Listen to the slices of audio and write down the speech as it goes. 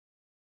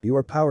You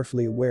are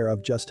powerfully aware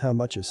of just how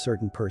much a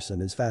certain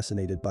person is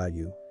fascinated by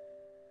you.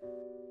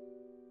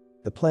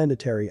 The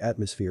planetary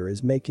atmosphere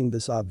is making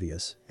this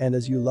obvious, and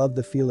as you love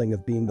the feeling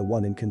of being the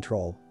one in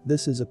control,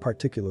 this is a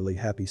particularly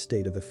happy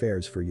state of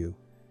affairs for you.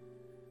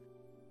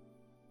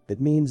 It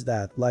means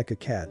that, like a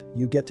cat,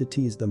 you get to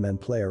tease them and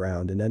play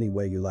around in any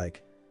way you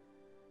like.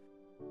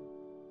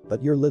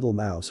 But your little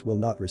mouse will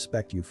not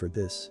respect you for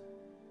this.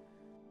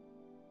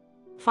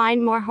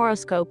 Find more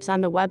horoscopes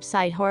on the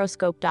website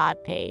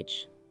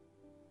horoscope.page.